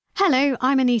Hello,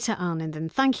 I'm Anita Anand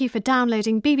and thank you for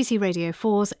downloading BBC Radio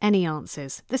 4's Any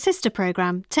Answers, the sister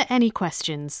programme to Any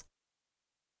Questions.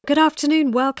 Good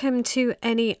afternoon, welcome to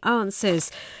Any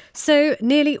Answers. So,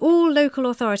 nearly all local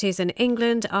authorities in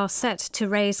England are set to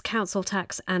raise council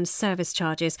tax and service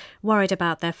charges, worried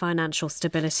about their financial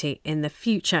stability in the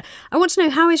future. I want to know,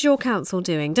 how is your council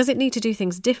doing? Does it need to do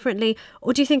things differently,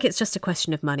 or do you think it's just a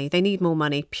question of money? They need more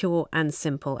money, pure and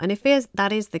simple. And if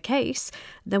that is the case,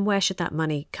 then where should that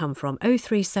money come from?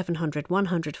 03700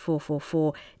 100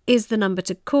 444 is the number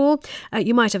to call.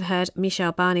 You might have heard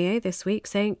Michel Barnier this week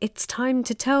saying it's time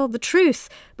to tell the truth.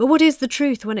 But what is the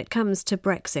truth when it comes to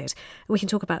Brexit? We can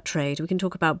talk about trade, we can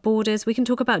talk about borders, we can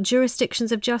talk about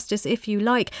jurisdictions of justice if you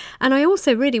like. And I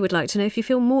also really would like to know if you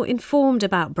feel more informed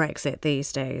about Brexit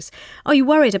these days. Are you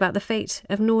worried about the fate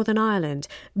of Northern Ireland?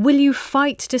 Will you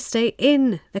fight to stay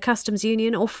in the customs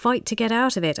union or fight to get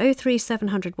out of it?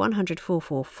 03700 100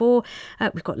 444.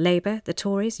 We've got Labour, the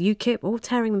Tories, UKIP, all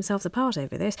tearing themselves apart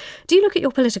over this. Do you look at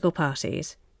your political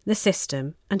parties, the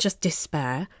system, and just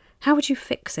despair? How would you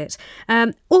fix it?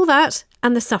 All that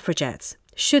and the suffragettes.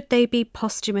 Should they be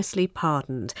posthumously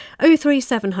pardoned?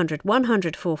 03700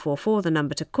 100 444, the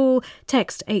number to call.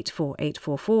 Text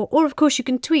 84844. Or, of course, you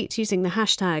can tweet using the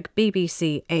hashtag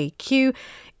BBCAQ.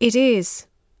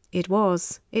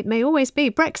 It may always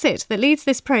be Brexit that leads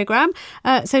this programme.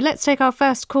 So let's take our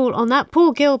first call on that.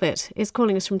 Paul Gilbert is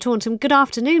calling us from Taunton. Good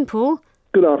afternoon, Paul.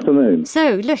 Good afternoon.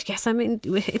 So, look, yes, I mean,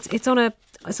 it's on a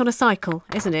cycle,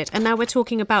 isn't it? And now we're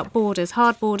talking about borders,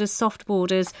 hard borders, soft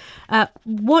borders.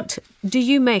 What do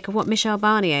you make of what Michel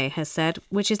Barnier has said,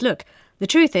 which is, look, the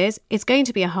truth is it's going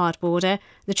to be a hard border.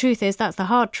 The truth is that's the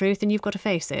hard truth and you've got to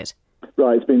face it.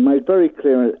 Right, it's been made very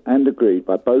clear and agreed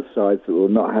by both sides that we will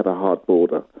not have a hard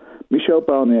border. Michel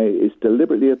Barnier is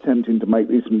deliberately attempting to make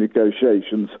these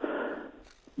negotiations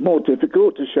more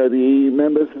difficult to show the EU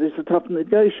members that he's a tough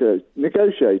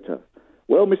negotiator.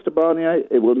 Well, Mr Barnier,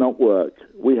 it will not work.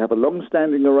 We have a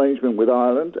long-standing arrangement with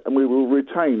Ireland and we will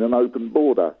retain an open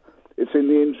border. It's in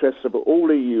the interests of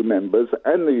all EU members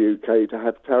and the UK to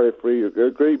have tariff-free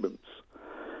agreements.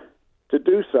 To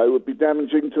do so would be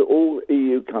damaging to all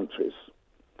EU countries.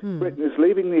 Britain is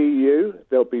leaving the EU.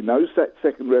 There'll be no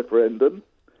second referendum.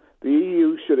 The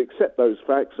EU should accept those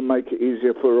facts and make it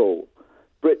easier for all.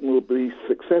 Britain will be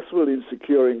successful in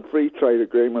securing free trade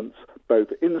agreements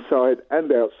both inside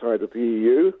and outside of the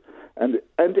EU, and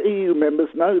EU members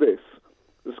know this.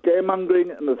 The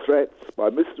scaremongering and the threats by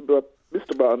Mr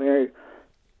Barnier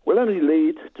will only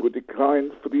lead to a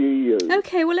decline for the EU.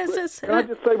 OK, well, let's... Can I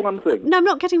just say one thing? No, I'm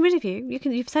not getting rid of you.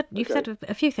 You've said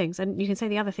a few things, and you can say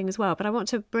the other thing as well, but I want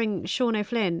to bring Sean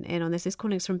O'Flynn in on this. He's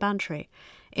calling us from Bantry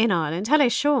in Ireland. Hello,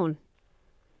 Sean.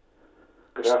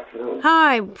 Good afternoon.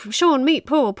 Hi, Sean, meet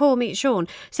Paul. Paul, meet Sean.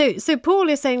 So Paul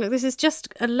is saying, look, this is just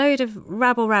a load of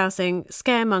rabble-rousing,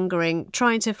 scaremongering,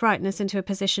 trying to frighten us into a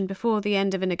position before the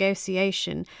end of a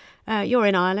negotiation. You're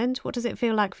in Ireland. What does it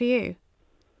feel like for you?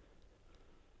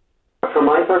 From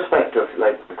my perspective,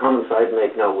 the comments I'd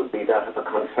make now would be that of a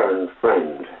concerned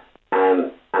friend.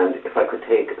 And if I could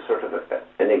take sort of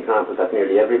an example that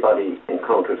nearly everybody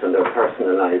encounters in their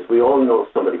personal lives, we all know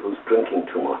somebody who's drinking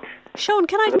too much. Sean,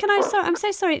 can I? Sorry, I'm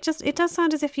so sorry. It does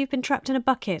sound as if you've been trapped in a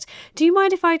bucket. Do you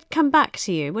mind if I come back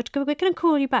to you? We're going to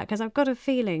call you back because I've got a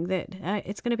feeling that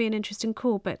it's going to be an interesting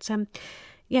call. But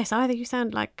yes, either you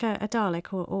sound like a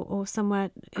Dalek or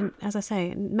somewhere, as I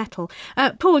say, in metal.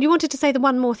 Paul, you wanted to say the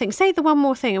one more thing. Say the one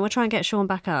more thing, and we'll try and get Sean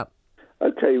back up.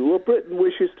 OK, well, Britain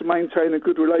wishes to maintain a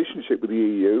good relationship with the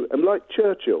EU, and like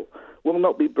Churchill, will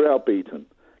not be browbeaten.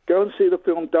 Go and see the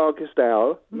film Darkest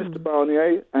Hour, Mr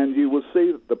Barnier, and you will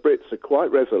see that the Brits are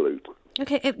quite resolute.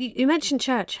 OK, you mentioned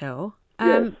Churchill.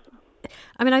 Yes.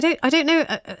 I mean, I don't know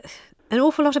an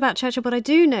awful lot about Churchill, but I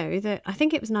do know that I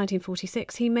think it was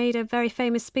 1946. He made a very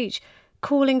famous speech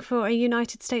calling for a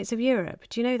United States of Europe.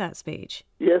 Do you know that speech?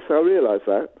 Yes, I realise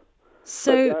that.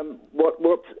 So, but,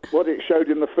 what it showed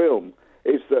in the film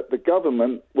is that the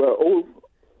government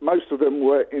most of them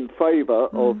were in favour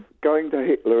of going to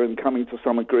Hitler and coming to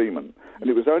some agreement. And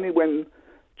it was only when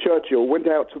Churchill went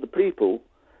out to the people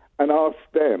and asked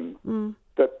them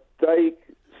that they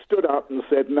stood up and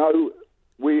said, no,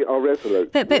 we are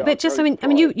resolute. But just, I mean,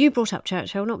 you brought up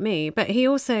Churchill, not me, but he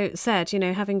also said,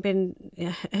 having been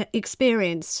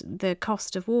experienced the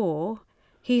cost of war,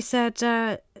 he said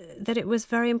that it was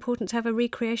very important to have a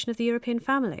recreation of the European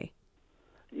family.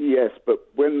 Yes, but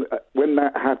when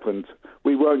that happened,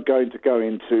 we weren't going to go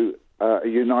into a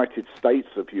United States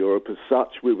of Europe as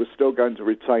such. We were still going to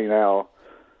retain our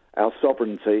our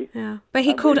sovereignty. Yeah, but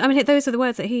he called. I mean, those are the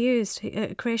words that he used: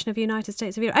 creation of the United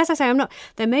States of Europe. As I say, I'm not.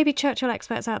 There may be Churchill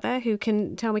experts out there who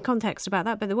can tell me context about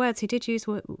that, but the words he did use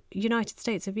were United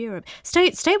States of Europe.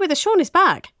 Stay with us. Sean is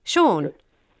back. Sean.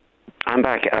 I'm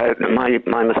back.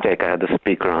 My mistake. I had the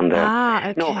speaker on there.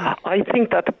 Okay. No, I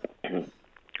think that.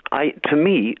 To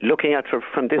me, looking at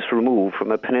from this remove from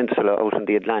a peninsula out in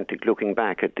the Atlantic, looking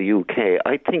back at the UK,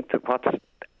 I think that what's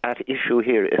at issue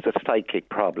here is a psychic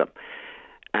problem.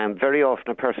 And very often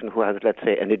a person who has, let's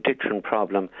say, an addiction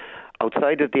problem,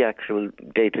 outside of the actual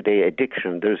day-to-day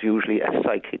addiction, there's usually a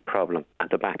psychic problem at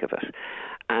the back of it.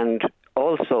 And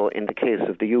also, in the case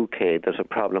of the UK, there's a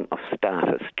problem of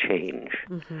status change.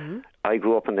 Mm-hmm. I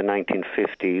grew up in the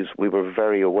 1950s. We were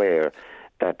very aware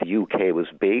that the UK was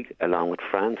big, along with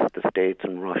France, the States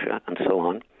and Russia and so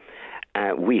on.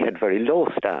 We had very low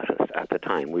status at the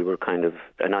time. We were kind of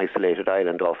an isolated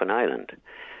island off an island.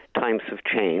 Times have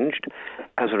changed.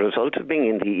 As a result of being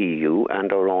in the EU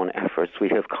and our own efforts, we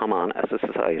have come on as a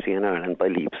society in Ireland by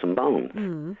leaps and bounds.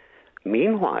 Mm.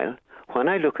 Meanwhile, when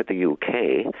I look at the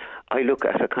UK, I look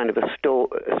at a kind of a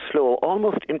slow,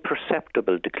 almost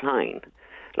imperceptible decline.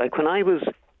 Like when I was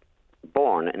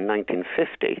born in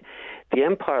 1950, the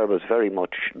empire was very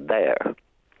much there.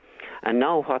 And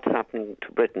now what's happening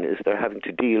to Britain is they're having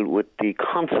to deal with the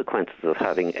consequences of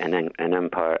having an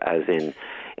empire, as in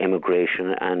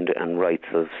immigration and rights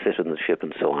of citizenship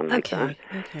and so on like that.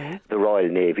 Okay. The Royal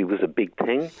Navy was a big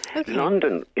thing. Okay.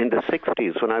 London in the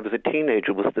 60s, when I was a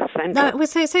teenager, was the centre. No,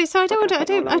 so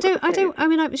I don't. I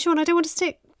mean, Sean, I don't want to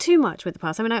stick too much with the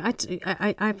past. I mean,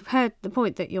 I've heard the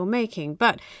point that you're making,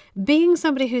 but being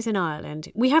somebody who's in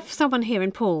Ireland, we have someone here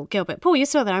in Paul Gilbert. Paul, you're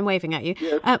still there. I'm waving at you.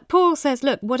 Yes. Paul says,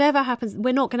 look, whatever happens,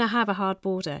 we're not going to have a hard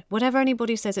border. Whatever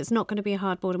anybody says, it's not going to be a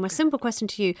hard border. My simple question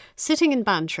to you, sitting in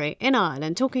Bantry in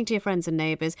Ireland, talking to your friends and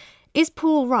neighbours, is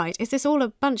Paul right? Is this all a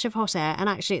bunch of hot air and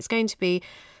actually it's going to be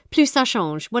plus ça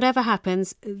change? Whatever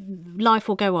happens, life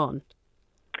will go on.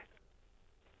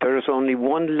 There is only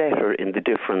one letter in the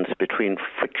difference between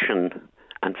friction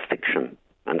and fiction,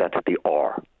 and that's the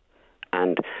R.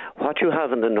 And what you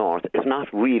have in the north is not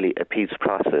really a peace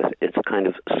process. It's kind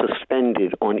of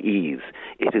suspended unease.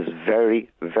 It is very,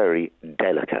 very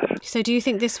delicate. So do you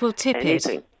think this will tip it?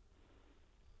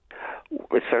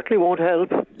 It certainly won't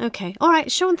help. OK. All right,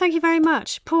 Sean, thank you very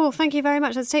much. Paul, thank you very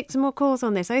much. Let's take some more calls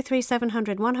on this.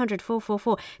 03700 100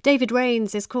 444. David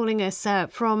Rains is calling us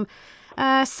from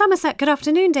Somerset. Good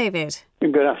afternoon, David.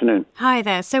 Good afternoon. Hi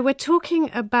there. So we're talking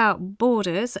about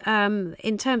borders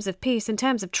in terms of peace, in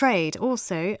terms of trade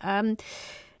also.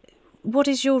 What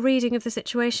is your reading of the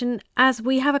situation as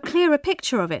we have a clearer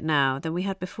picture of it now than we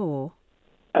had before?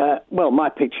 Well, my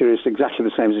picture is exactly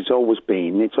the same as it's always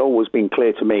been. It's always been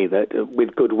clear to me that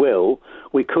with goodwill,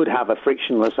 we could have a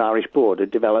frictionless Irish border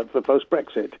developed for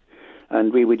post-Brexit.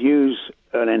 And we would use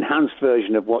an enhanced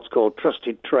version of what's called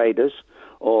trusted traders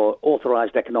or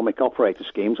authorised economic operator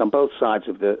schemes on both sides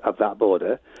of that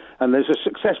border. And there's a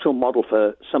successful model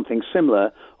for something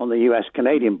similar on the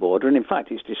US-Canadian border. And in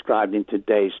fact, it's described in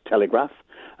today's Telegraph.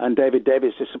 And David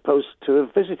Davis is supposed to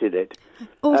have visited it.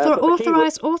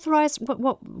 Authorised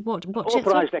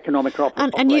economic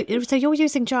operators. And so you're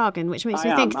using jargon, which makes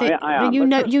me think that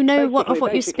you know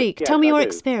what you speak. Yes, tell me your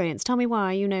experience. Tell me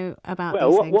why you know about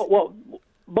these things.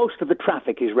 Most of the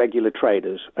traffic is regular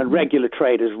traders, and regular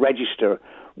traders register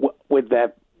with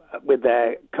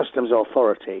their customs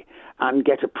authority and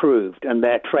get approved, and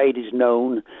their trade is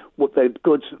known, what the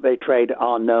goods that they trade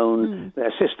are known,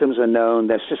 their systems are known,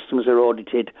 their systems are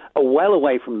audited well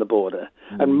away from the border,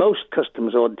 and most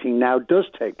customs auditing now does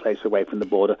take place away from the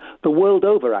border, the world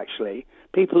over actually.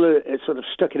 People are sort of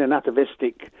stuck in an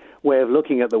atavistic way of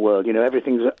looking at the world. You know,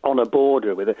 everything's on a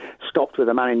border stopped with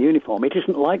a man in uniform. It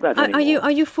isn't like that anymore.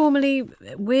 Are you formally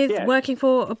working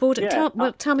for a border? Yeah.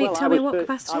 Tell me what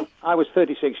capacity. I was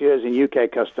 36 years in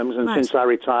UK customs, and since I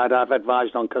retired, I've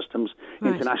advised on customs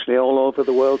internationally all over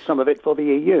the world. Some of it for the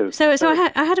EU. So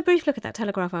I had a brief look at that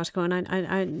Telegraph article,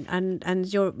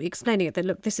 and you're explaining it that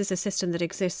look, this is a system that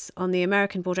exists on the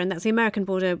American border, and that's the American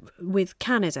border with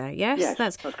Canada. Yes,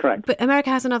 that's correct. But America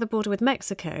has another border with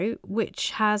Mexico, which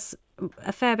has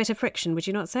a fair bit of friction, would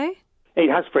you not say?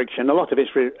 It has friction. A lot of it's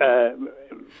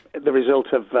the result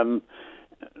of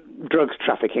drugs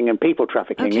trafficking and people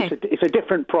trafficking. Okay. It's a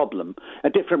different problem,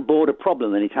 a different border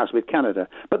problem than it has with Canada.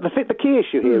 But the key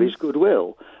issue here is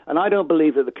goodwill. And I don't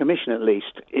believe that the Commission, at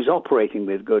least, is operating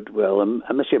with goodwill. And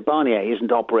Monsieur Barnier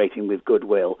isn't operating with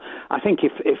goodwill. I think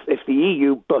if the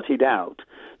EU butted out,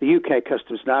 the UK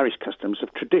customs and Irish customs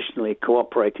have traditionally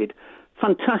cooperated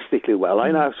fantastically well. I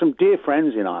have some dear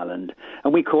friends in Ireland,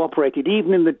 and we cooperated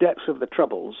even in the depths of the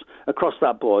troubles across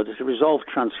that border to resolve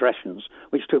transgressions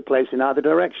which took place in either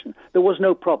direction. There was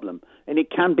no problem, and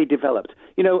it can be developed.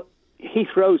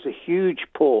 Heathrow's a huge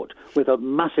port with a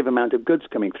massive amount of goods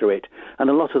coming through it,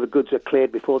 and a lot of the goods are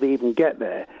cleared before they even get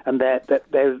there, and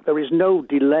there is no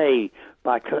delay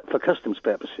for customs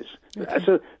purposes. Okay.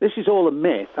 So this is all a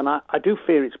myth, and I do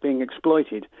fear it's being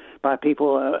exploited by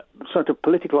people, sort of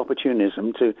political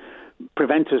opportunism to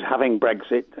prevent us having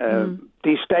Brexit,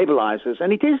 destabilise us,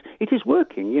 and it is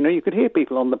working. You could hear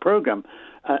people on the programme,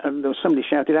 and there was somebody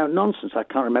shouted out nonsense. I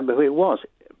can't remember who it was.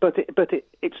 But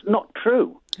it's not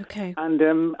true. Okay.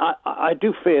 And I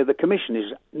do fear the Commission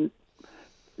is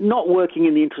not working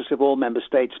in the interests of all member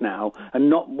states now, and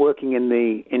not working in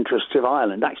the interests of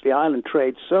Ireland. Actually, Ireland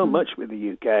trades so much with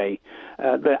the UK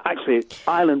that actually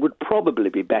Ireland would probably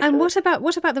be better. And what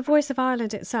about the voice of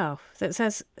Ireland itself that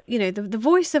says, the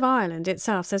voice of Ireland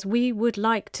itself says we would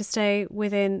like to stay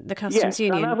within the customs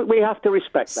union? Yes, we have to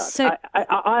respect that. So,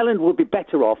 Ireland would be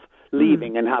better off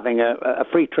leaving and having a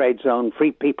free trade zone,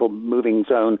 free people moving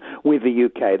zone with the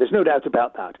UK. There's no doubt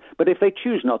about that. But if they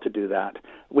choose not to do that,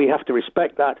 we have to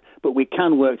respect that, but we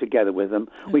can work together with them.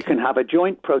 Okay. We can have a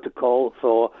joint protocol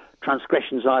for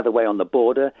transgressions either way on the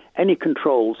border. Any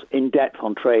controls in depth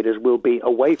on traders will be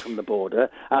away from the border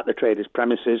at the traders'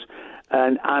 premises,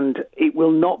 and it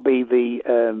will not be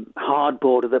the hard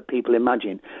border that people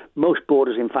imagine. Most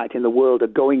borders, in fact, in the world are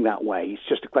going that way. It's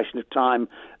just a question of time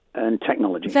and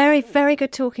technology. Very, very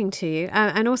good talking to you.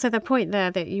 And also the point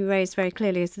there that you raised very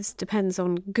clearly is this depends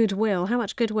on goodwill. How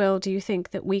much goodwill do you think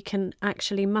that we can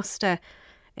actually muster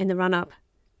in the run-up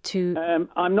to...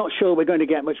 I'm not sure we're going to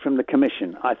get much from the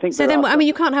Commission. I think. So then,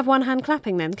 you can't have one hand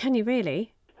clapping then, can you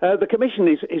really? The Commission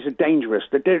is dangerous.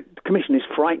 The Commission is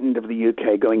frightened of the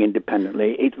UK going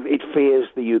independently. It fears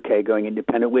the UK going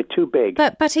independent. We're too big.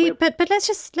 But let's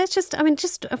just.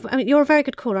 You're a very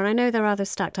good caller, and I know there are others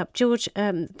stacked up. George,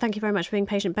 thank you very much for being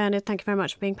patient. Bernard, thank you very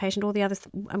much for being patient. All the others,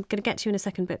 I'm going to get to you in a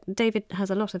second. But David has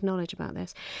a lot of knowledge about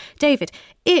this. David,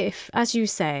 if, as you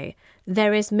say,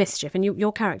 there is mischief, and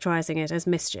you're characterising it as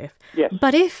mischief. Yes.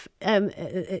 But if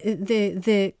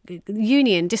the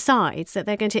union decides that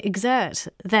they're going to exert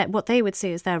what they would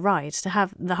see as their right to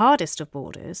have the hardest of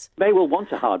borders, they will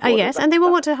want a hard border. Yes, and they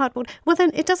will want a hard border. Well,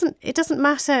 then it doesn't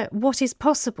matter what is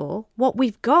possible. What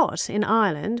we've got in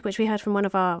Ireland, which we heard from one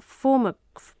of our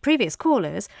previous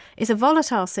callers, is a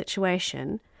volatile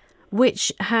situation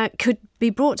which could be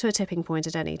brought to a tipping point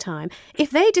at any time. If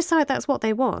they decide that's what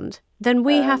they want, then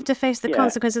we have to face the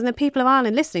consequences, and the people of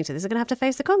Ireland listening to this are going to have to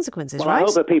face the consequences, right? I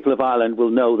hope the people of Ireland will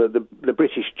know that the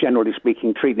British, generally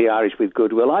speaking, treat the Irish with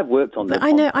goodwill. I've worked on this.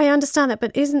 I understand that,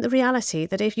 but isn't the reality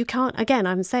that if you can't, again,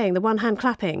 I'm saying the one hand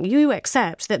clapping, you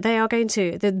accept that they are going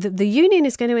to, the union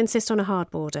is going to insist on a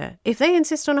hard border. If they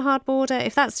insist on a hard border,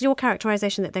 if that's your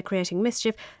characterisation that they're creating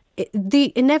mischief,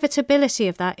 the inevitability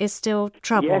of that is still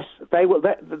trouble. Yes, they will.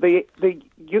 The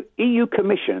EU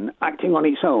Commission, acting on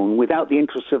its own without the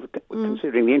interests of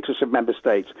considering the interests of member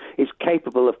states, is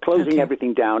capable of closing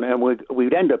everything down, and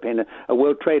we'd end up in a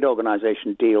World Trade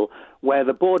Organization deal where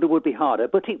the border would be harder,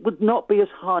 but it would not be as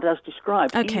hard as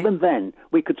described. Okay. Even then,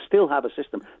 we could still have a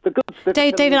system.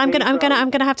 David, I'm going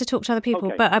to have to talk to other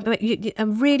people, but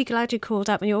I'm really glad you called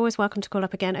up, and you're always welcome to call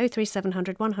up again.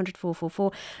 03700 100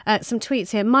 444. Some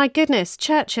tweets here. My goodness,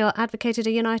 Churchill advocated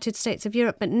a United States of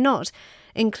Europe, but not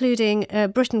including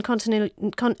Britain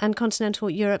and continental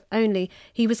Europe only.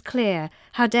 He was clear.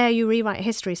 How dare you rewrite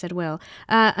history, said Will.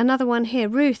 Another one here.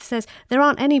 Ruth says, there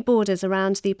aren't any borders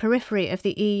around the periphery of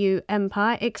the EU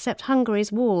empire except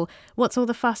Hungary's wall. What's all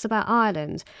the fuss about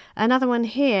Ireland? Another one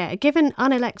here. Given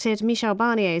unelected Michel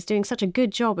Barnier is doing such a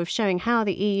good job of showing how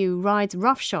the EU rides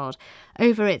roughshod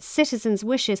over its citizens'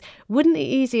 wishes, wouldn't the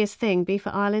easiest thing be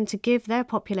for Ireland to give their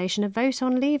population a vote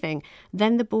on leaving?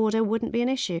 Then the border wouldn't be an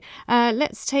issue.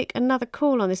 Let's take another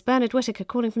call on this. Bernard Whittaker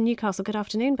calling from Newcastle. Good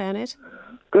afternoon, Bernard.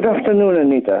 Good afternoon,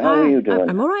 Anita. How are you doing?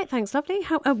 I'm all right, thanks, lovely.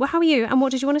 How are you, and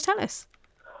what did you want to tell us?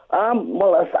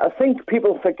 Well, I think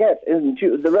people forget in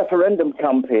the referendum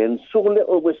campaign, so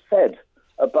little was said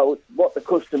about what the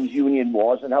customs union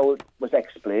was and how it was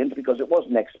explained, because it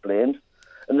wasn't explained.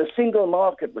 And the single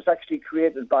market was actually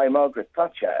created by Margaret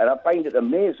Thatcher, and I find it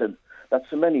amazing that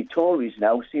so many Tories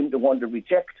now seem to want to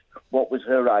reject what was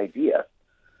her idea.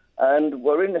 And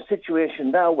we're in a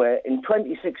situation now where in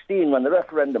 2016, when the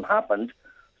referendum happened,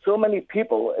 so many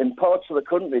people in parts of the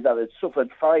country that had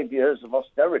suffered 5 years of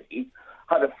austerity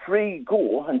had a free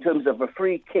go in terms of a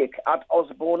free kick at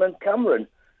Osborne and Cameron.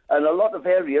 And a lot of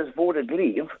areas voted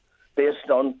leave based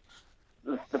on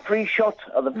the free shot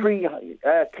or the free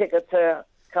kick at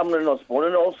Cameron Osborne,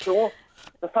 and also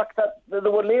the fact that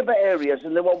there were Labour areas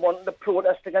and they were wanting to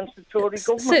protest against the Tory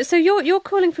government. So you're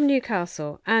calling from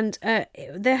Newcastle, and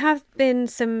there have been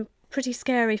some pretty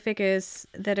scary figures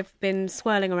that have been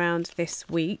swirling around this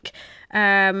week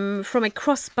from a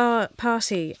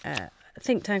cross-party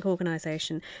think tank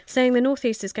organisation saying the North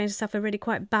East is going to suffer really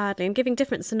quite badly and giving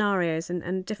different scenarios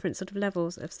and different sort of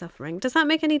levels of suffering. Does that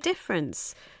make any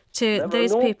difference to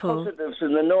those people? There are no positives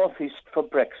in the North East for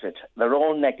Brexit. They're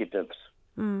all negatives.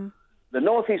 Mm. The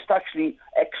North East actually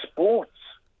exports.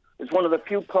 It's one of the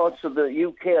few parts of the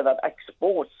UK that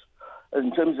exports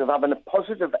in terms of having a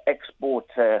positive export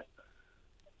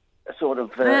sort of...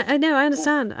 No, I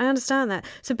understand that.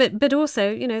 So, but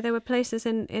also, there were places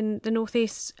in the North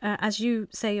East, as you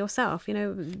say yourself,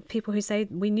 people who say,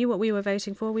 we knew what we were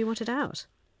voting for, we wanted out.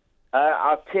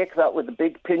 I'll take that with a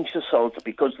big pinch of salt,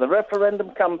 because the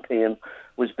referendum campaign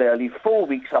was barely 4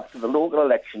 weeks after the local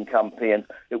election campaign.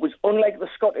 It was unlike the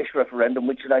Scottish referendum,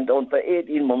 which went on for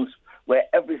 18 months, where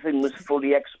everything was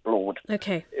fully explored.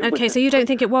 Okay, so you don't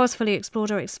think it was fully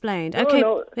explored or explained? Okay.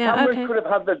 No, Cameron could have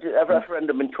had the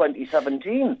referendum in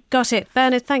 2017. Got it.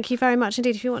 Bernard, thank you very much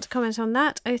indeed. If you want to comment on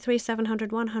that,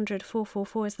 03700 100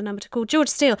 444 is the number to call. George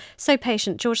Steele, so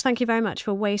patient. George, thank you very much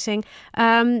for waiting.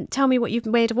 Tell me what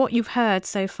you've heard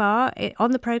so far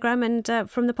on the programme and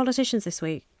from the politicians this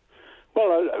week.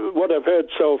 Well, what I've heard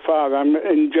so far, I'm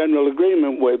in general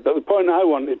agreement with, but the point I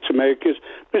wanted to make is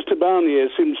Mr. Barnier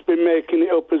seems to be making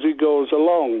it up as he goes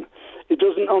along. He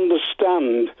doesn't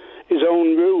understand his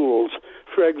own rules.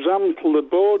 For example, the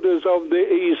borders of the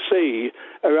EC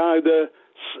are either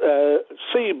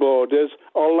sea borders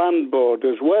or land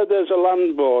borders. Where there's a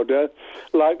land border,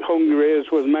 like Hungary, as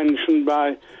was mentioned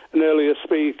by an earlier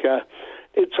speaker,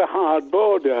 it's a hard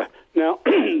border. Now,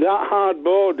 that hard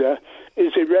border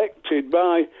is erected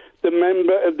by the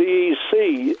member of the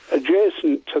EC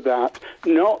adjacent to that,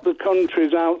 not the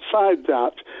countries outside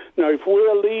that. Now, if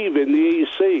we're leaving the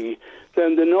EC,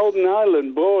 then the Northern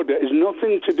Ireland border is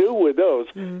nothing to do with us.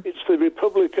 Mm. It's the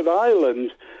Republic of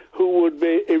Ireland who would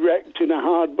be erecting a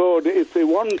hard border if they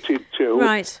wanted to.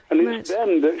 Right. And it's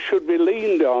them that should be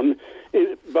leaned on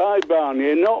by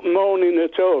Barnier, not moaning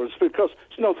at us, because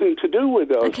it's nothing to do with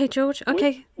us. Okay, George.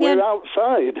 Okay. We're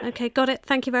outside. Okay, got it.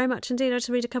 Thank you very much indeed. I'll just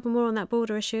read a couple more on that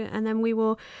border issue, and then we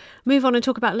will move on and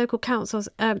talk about local councils.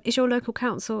 Is your local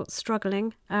council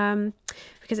struggling?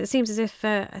 Because it seems as if,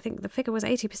 I think the figure was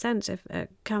 80% of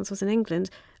councils in England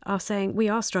are saying we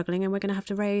are struggling and we're going to have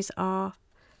to raise our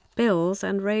bills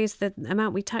and raise the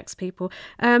amount we tax people.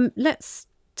 Let's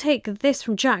take this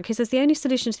from Jack, who says the only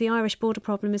solution to the Irish border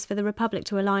problem is for the Republic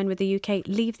to align with the UK,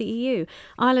 leave the EU.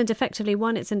 Ireland effectively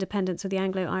won its independence with the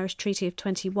Anglo-Irish Treaty of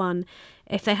 21.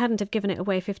 If they hadn't have given it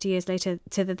away 50 years later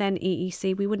to the then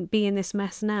EEC, we wouldn't be in this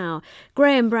mess now.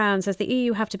 Graham Brown says the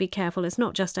EU have to be careful. It's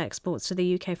not just exports to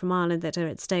the UK from Ireland that are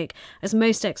at stake, as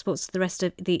most exports to the rest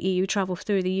of the EU travel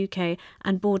through the UK,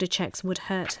 and border checks would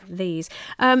hurt these.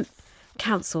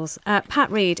 Councils.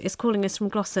 Pat Reid is calling us from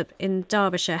Glossop in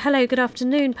Derbyshire. Hello, good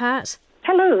afternoon, Pat.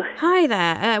 Hello. Hi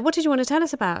there. What did you want to tell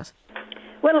us about?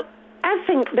 Well, I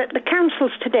think that the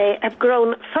councils today have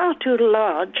grown far too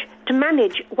large to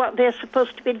manage what they're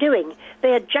supposed to be doing. They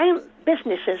are giant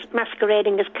businesses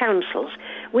masquerading as councils.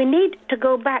 We need to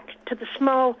go back to the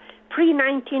small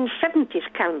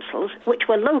pre-1970s councils, which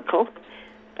were local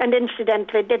and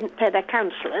incidentally didn't pay their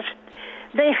councillors.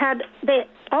 They had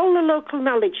all the local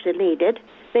knowledge they needed.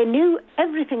 They knew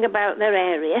everything about their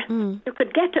area. You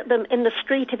could get at them in the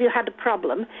street if you had a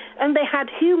problem. And they had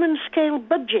human-scale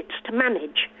budgets to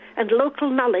manage and local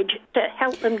knowledge to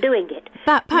help them doing it.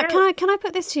 But, Pat, now, can I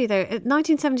put this to you, though?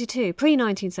 1972,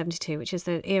 pre-1972, which is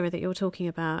the era that you're talking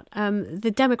about,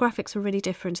 the demographics were really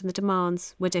different and the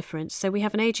demands were different. So we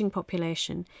have an ageing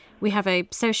population. We have a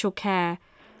social care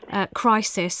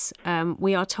crisis,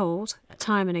 we are told,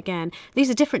 time and again. These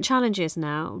are different challenges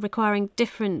now, requiring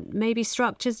different, maybe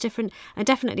structures, different, and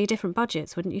definitely different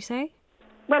budgets, wouldn't you say?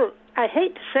 Well, I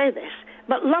hate to say this,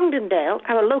 but Longdendale,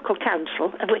 our local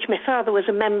council, of which my father was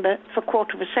a member for a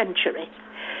quarter of a century,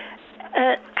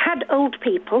 had old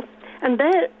people, and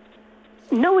they're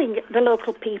knowing the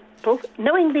local people,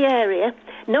 knowing the area,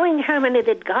 knowing how many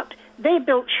they'd got, they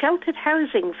built sheltered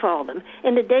housing for them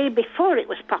in the day before it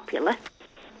was popular.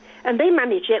 And they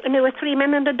managed it when there were 3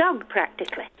 men and a dog,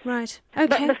 practically. Right. Okay.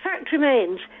 But the fact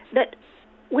remains that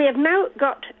we have now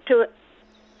got to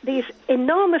these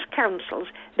enormous councils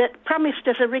that promised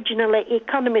us originally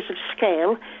economies of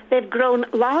scale. They've grown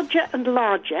larger and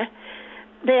larger.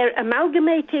 they're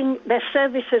amalgamating their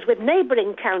services with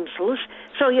neighbouring councils,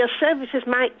 so your services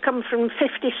might come from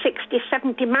 50, 60,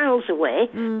 70 miles away,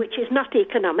 which is not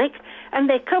economic, and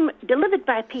they come delivered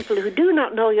by people who do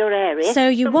not know your area. So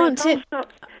you want it...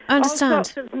 Understand. All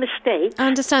sorts of mistakes. I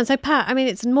understand. So, Pat, I mean,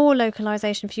 it's more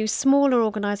localisation for you, smaller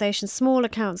organisations, smaller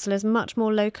councillors, much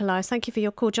more localised. Thank you for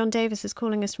your call. John Davis is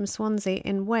calling us from Swansea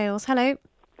in Wales. Hello.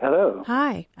 Hello.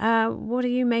 Hi. What do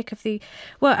you make of the...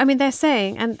 Well, I mean, they're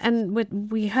saying, and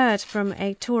we heard from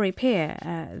a Tory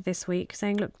peer this week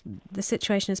saying, look, the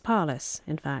situation is parlous,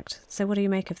 in fact. So what do you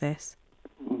make of this?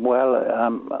 Well,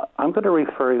 I'm going to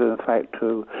refer you, in fact,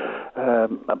 to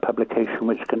a publication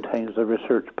which contains the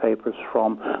research papers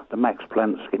from the Max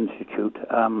Planck Institute,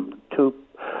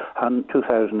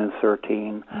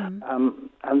 2013,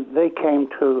 and they came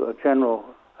to a general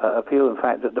view, in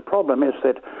fact, that the problem is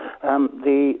that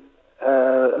the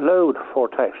load for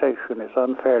taxation is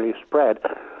unfairly spread,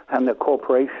 and that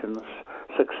corporations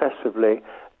successively,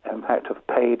 in fact, have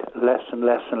paid less and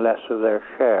less and less of their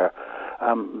share.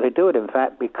 They do it, in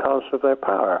fact, because of their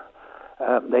power.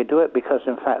 They do it because,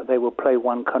 in fact, they will play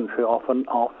one country off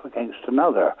against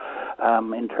another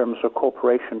in terms of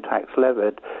corporation tax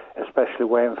levied, especially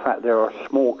where, in fact, there are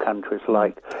small countries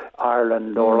like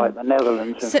Ireland or like the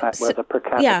Netherlands, in fact, where the per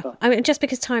capita... Yeah, I mean, just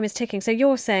because time is ticking. So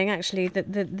you're saying, actually,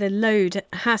 that the load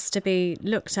has to be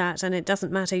looked at, and it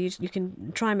doesn't matter. You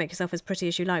can try and make yourself as pretty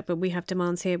as you like, but we have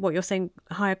demands here. What you're saying,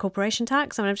 higher corporation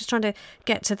tax? I mean, I'm just trying to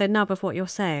get to the nub of what you're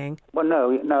saying. Well,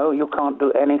 no, you can't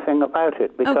do anything about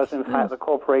it because, in fact, the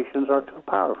corporations are too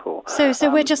powerful. So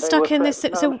we're just stuck in this...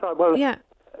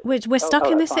 We're stuck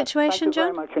in this situation,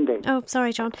 John? Thank you very much indeed. Oh,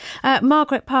 sorry, John.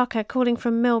 Margaret Parker, calling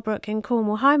from Millbrook in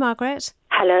Cornwall. Hi, Margaret.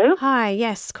 Hello. Hi,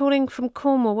 yes, calling from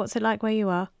Cornwall. What's it like where you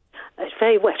are? It's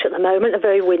very wet at the moment and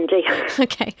very windy.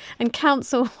 Okay, and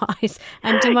council-wise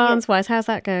and demands-wise, how's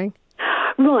that going?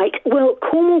 Right, well,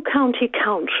 Cornwall County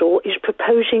Council is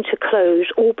proposing to close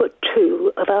all but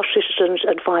 2 of our citizens'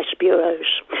 advice bureaus.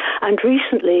 And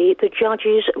recently, the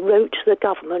judges wrote to the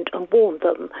government and warned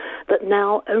them that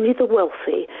now only the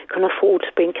wealthy can afford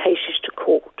to bring cases to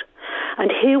court.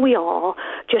 And here we are,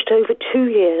 just over 2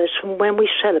 years from when we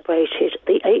celebrated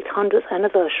the 800th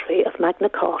anniversary of Magna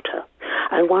Carta,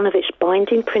 and one of its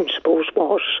binding principles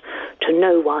was, to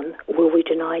no one will we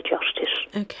deny justice.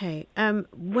 Okay,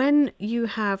 when you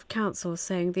have councils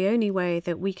saying the only way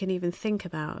that we can even think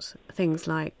about things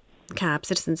like CAB,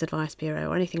 Citizens Advice Bureau,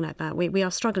 or anything like that, we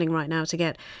are struggling right now to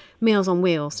get Meals on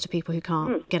Wheels to people who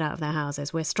can't get out of their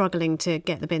houses. We're struggling to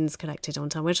get the bins collected on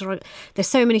time. There's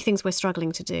so many things we're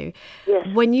struggling to do. Yes.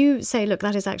 When you say, look,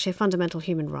 that is actually a fundamental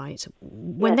human right,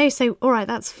 when they say, all right,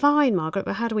 that's fine, Margaret,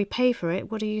 but how do we pay for it?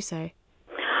 What do you say?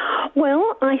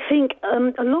 Well, I think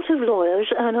a lot of lawyers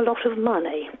earn a lot of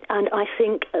money, and I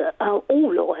think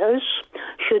all lawyers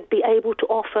should be able to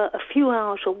offer a few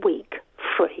hours a week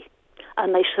free.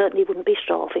 And they certainly wouldn't be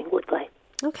starving, would they?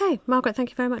 OK, Margaret, thank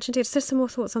you very much indeed. Just some more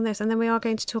thoughts on this, and then we are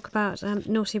going to talk about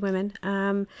naughty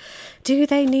women. Do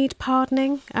they need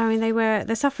pardoning? I mean, they were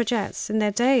the suffragettes in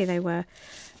their day. They were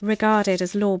regarded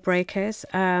as lawbreakers.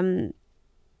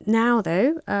 Now,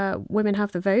 though, women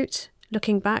have the vote.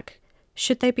 Looking back,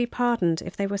 should they be pardoned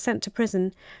if they were sent to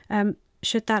prison?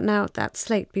 Should that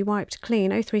slate be wiped clean?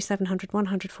 03700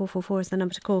 100 444 is the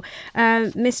number to call.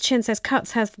 Miss Chin says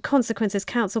cuts have consequences.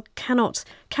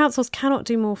 Councils cannot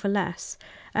do more for less.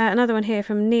 Another one here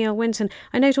from Neil Winton.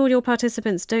 I note all your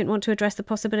participants don't want to address the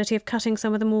possibility of cutting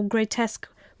some of the more grotesque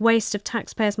waste of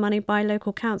taxpayers' money by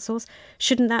local councils.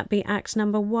 Shouldn't that be Act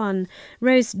number 1?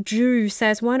 Rose Drew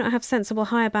says, why not have sensible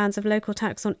higher bands of local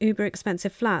tax on uber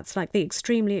expensive flats like the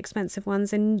extremely expensive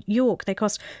ones in York? They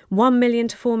cost £1 million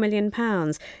to £4 million.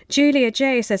 Julia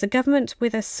J says, a government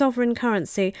with a sovereign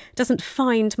currency doesn't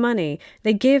find money.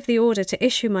 They give the order to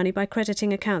issue money by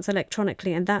crediting accounts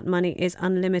electronically, and that money is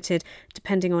unlimited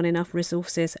depending on enough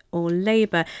resources or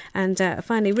labour. And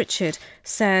finally, Richard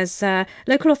says,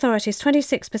 local authorities,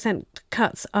 26%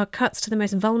 cuts are cuts to the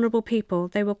most vulnerable people.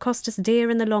 They will cost us dear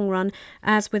in the long run,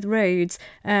 as with roads.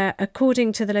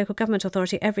 According to the local government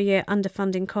authority, every year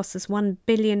underfunding costs us £1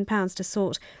 billion to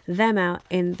sort them out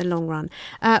in the long run.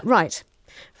 Right.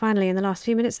 Finally, in the last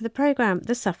few minutes of the programme,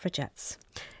 the suffragettes.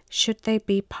 Should they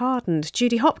be pardoned?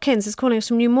 Judy Hopkins is calling us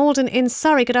from New Malden in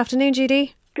Surrey. Good afternoon,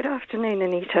 Judy. Good afternoon,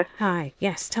 Anita. Hi.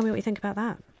 Yes, tell me what you think about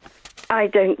that. I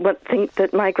don't think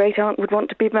that my great-aunt would want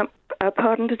to be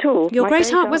pardoned at all. Your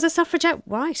great-aunt was a suffragette,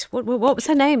 right? What was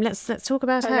her name? Let's talk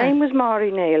about her. Her name was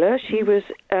Mary Naylor. She was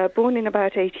born in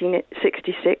about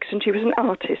 1866, and she was an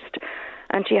artist.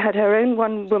 And she had her own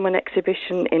one-woman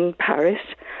exhibition in Paris,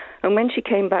 And when she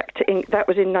came back to England, that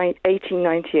was in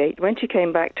 1898. When she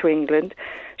came back to England,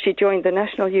 she joined the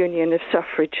National Union of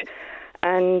Suffrage.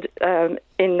 And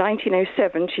in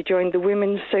 1907, she joined the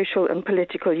Women's Social and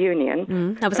Political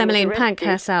Union. That was Emmeline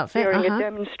Pankhurst's outfit. During a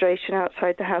demonstration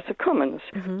outside the House of Commons.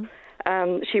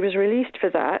 She was released for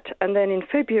that, and then in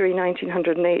February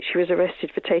 1908, she was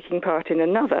arrested for taking part in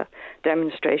another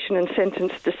demonstration and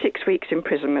sentenced to 6 weeks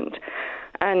imprisonment.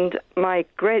 And my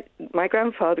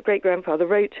great-grandfather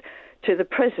wrote to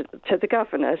the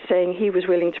governor saying he was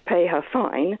willing to pay her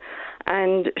fine,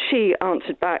 and she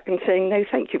answered back and saying no,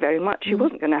 thank you very much. She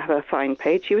wasn't going to have her fine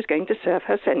paid. She was going to serve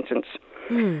her sentence.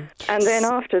 And then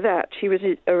after that, she was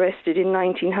arrested in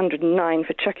 1909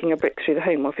 for chucking a brick through the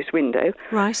Home Office window.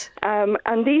 Right.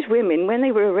 And these women, when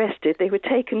they were arrested, they were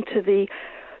taken to the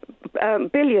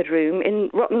billiard room in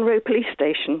Rotten Row Police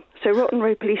Station. So Rotten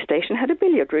Row Police Station had a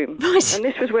billiard room. Right. And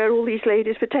this was where all these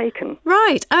ladies were taken.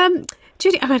 Right.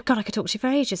 Judy, oh my God, I could talk to you for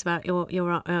ages about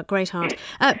your great aunt.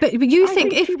 But you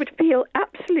think if she would feel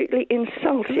absolutely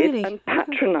insulted and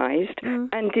patronised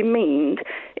and demeaned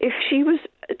if she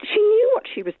knew what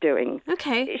she was doing.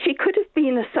 Okay. She could have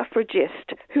been a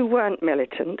suffragist who weren't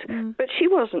militant, but she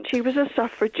wasn't. She was a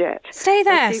suffragette. Stay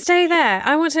there.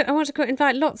 I want to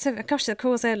invite lots of. Gosh, the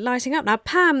calls are lighting up now.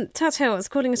 Pam Tuthill is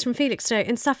calling us from Felixstowe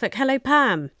in Suffolk. Hello,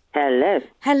 Pam.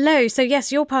 Hello. So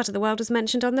yes, your part of the world was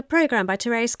mentioned on the programme by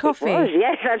Therese Coffey. It was,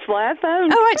 yes, that's why I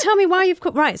phoned. Oh right, tell me why you've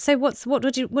called. Right. So what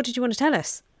did you want to tell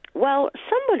us? Well,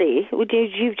 somebody,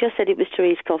 you've just said it was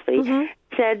Therese Coffey,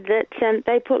 said that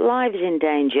they put lives in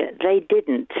danger. They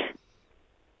didn't.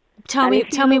 Tell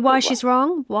me why she's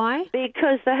wrong. Why?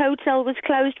 Because the hotel was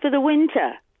closed for the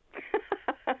winter.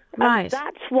 Right. And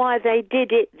that's why they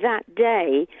did it that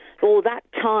day or that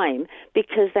time,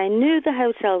 because they knew the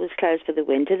hotel was closed for the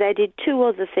winter. They did 2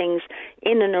 other things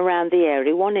in and around the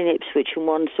area, one in Ipswich and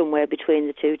one somewhere between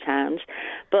the 2 towns.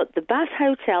 But the Bath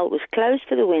Hotel was closed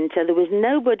for the winter. There was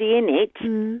nobody in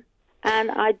it.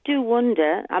 And I do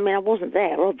wonder, I mean, I wasn't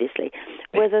there, obviously,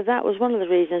 whether that was one of the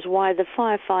reasons why the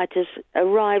firefighters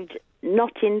arrived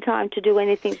not in time to do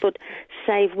anything but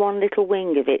save one little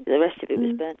wing of it. The rest of it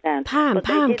was burnt down.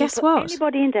 Pam, guess what?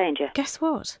 Anybody in danger? Guess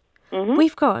what?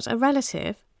 We've got a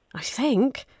relative, I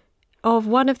think, of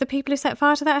one of the people who set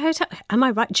fire to that hotel. Am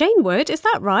I right? Jane Wood, is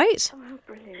that right? Oh,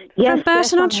 brilliant. From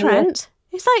Burton-on-Trent.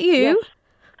 Is that you?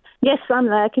 Yes, I'm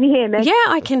there. Can you hear me? Yeah,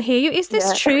 I can hear you. Is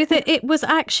this true that it was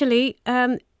actually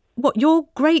your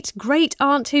great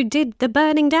aunt who did the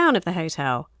burning down of the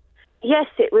hotel? Yes,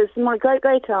 it was my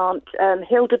great-great-aunt,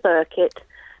 Hilda Burkitt,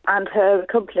 and her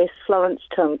accomplice, Florence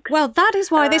Tunks. Well, that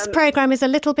is why this programme is a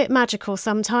little bit magical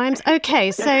sometimes. OK,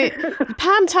 so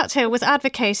Pam Tuthill was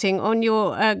advocating on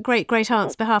your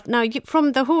great-great-aunt's behalf. Now,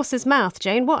 from the horse's mouth,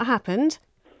 Jane, what happened?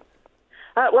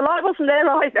 Well, I wasn't there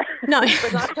either. No.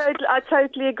 But I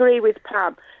totally agree with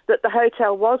Pam that the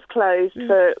hotel was closed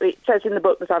for, it says in the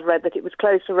book that I've read that it was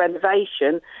closed for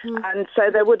renovation, and so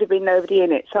there would have been nobody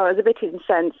in it. So I was a bit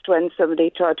incensed when somebody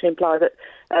tried to imply that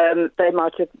they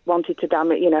might have wanted to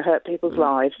hurt people's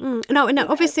lives. No,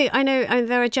 obviously, I know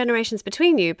there are generations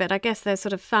between you, but I guess there's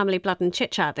sort of family blood and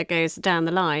chit-chat that goes down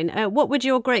the line. What would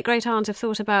your great-great-aunt have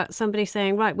thought about somebody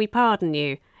saying, right, we pardon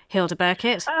you, Hilda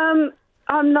Burkitt?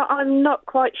 I'm not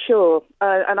quite sure,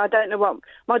 and I don't know what.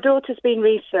 My daughter's been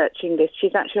researching this.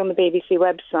 She's actually on the BBC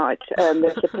website.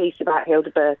 There's a piece about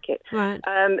Hilda Burkitt, right?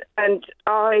 And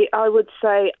I would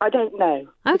say I don't know.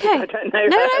 Okay, I don't know.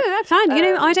 No, that's fine.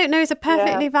 I don't know is a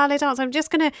perfectly valid answer. I'm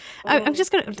just gonna.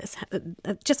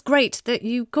 Just great that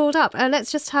you called up.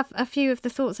 Let's just have a few of the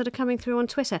thoughts that are coming through on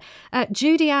Twitter.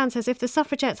 Judy Ann says, if the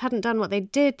suffragettes hadn't done what they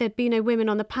did, there'd be no women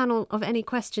on the panel of any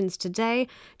questions today.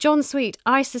 John Sweet,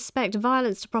 I suspect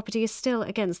violence to property is still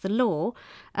against the law.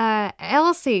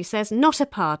 Elsie says, not a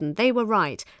pardon. They were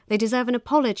right. They deserve an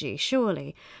apology,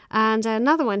 surely. And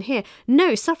another one here.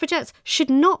 No, suffragettes should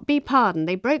not be pardoned.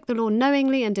 They broke the law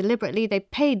knowingly and deliberately. They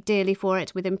paid dearly for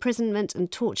it with imprisonment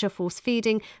and torture, force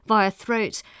feeding via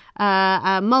throat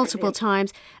multiple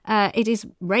times. It is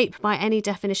rape by any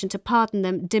definition. To pardon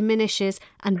them diminishes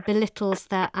and belittles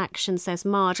their action, says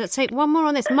Marge. Let's take one more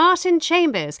on this. Martin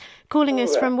Chambers calling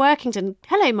us from Workington.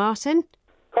 Hello, Martin.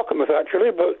 Cockermouth,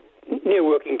 actually, but near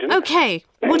Workington. OK.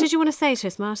 What did you want to say to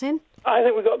us, Martin? I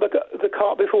think we've got the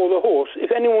cart before the horse.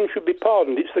 If anyone should be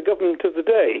pardoned, it's the government of the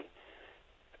day.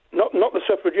 Not the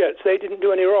suffragettes. They didn't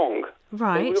do any wrong.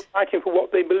 Right. They were fighting for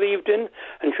what they believed in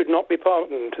and should not be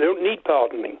pardoned. They don't need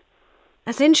pardoning.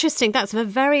 That's interesting. That's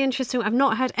very interesting. I've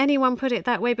not heard anyone put it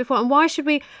that way before. And why should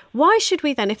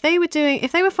we then, if they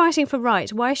were fighting for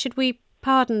right, why should we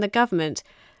pardon the government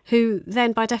who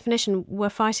then by definition were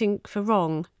fighting for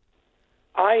wrong?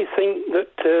 I think that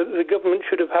the government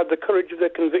should have had the courage of their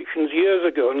convictions years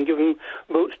ago and given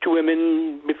votes to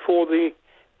women before the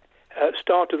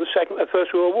start of the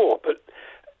First World War. But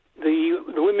the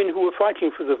women who were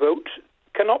fighting for the vote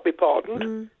cannot be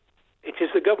pardoned. It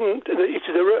is the government, it is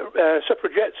the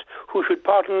suffragettes who should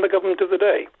pardon the government of the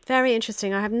day. Very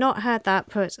interesting. I have not heard that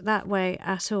put that way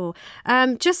at all.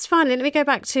 Just finally, let me go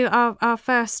back to our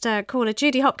first caller,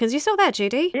 Judy Hopkins. You still there,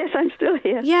 Judy? Yes, I'm still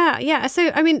here. Yeah.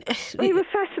 So, I mean... They were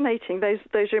fascinating,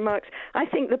 those remarks. I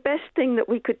think the best thing that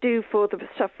we could do for the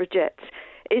suffragettes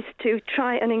is to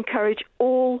try and encourage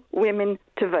all women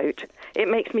to vote. It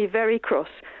makes me very cross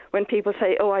when people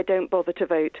say, oh, I don't bother to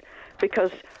vote,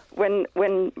 because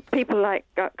when people like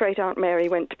Great Aunt Mary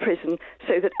went to prison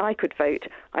so that I could vote,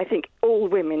 I think all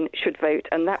women should vote,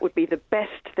 and that would be the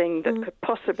best thing that could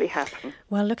possibly happen.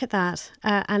 Well, look at that.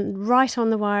 And right on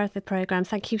the wire of the programme.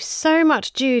 Thank you so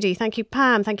much, Judy. Thank you,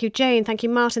 Pam. Thank you, Jane. Thank you,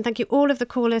 Martin. Thank you, all of the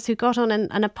callers who got on,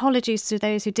 and apologies to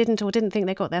those who didn't or didn't think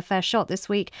they got their fair shot this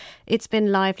week. It's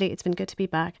been lively. It's been good to be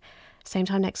back. Same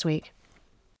time next week.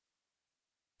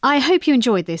 I hope you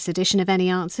enjoyed this edition of Any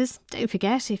Answers. Don't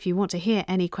forget, if you want to hear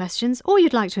any questions or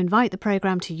you'd like to invite the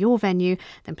programme to your venue,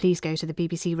 then please go to the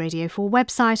BBC Radio 4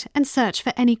 website and search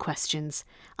for Any Questions.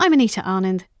 I'm Anita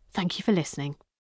Anand. Thank you for listening.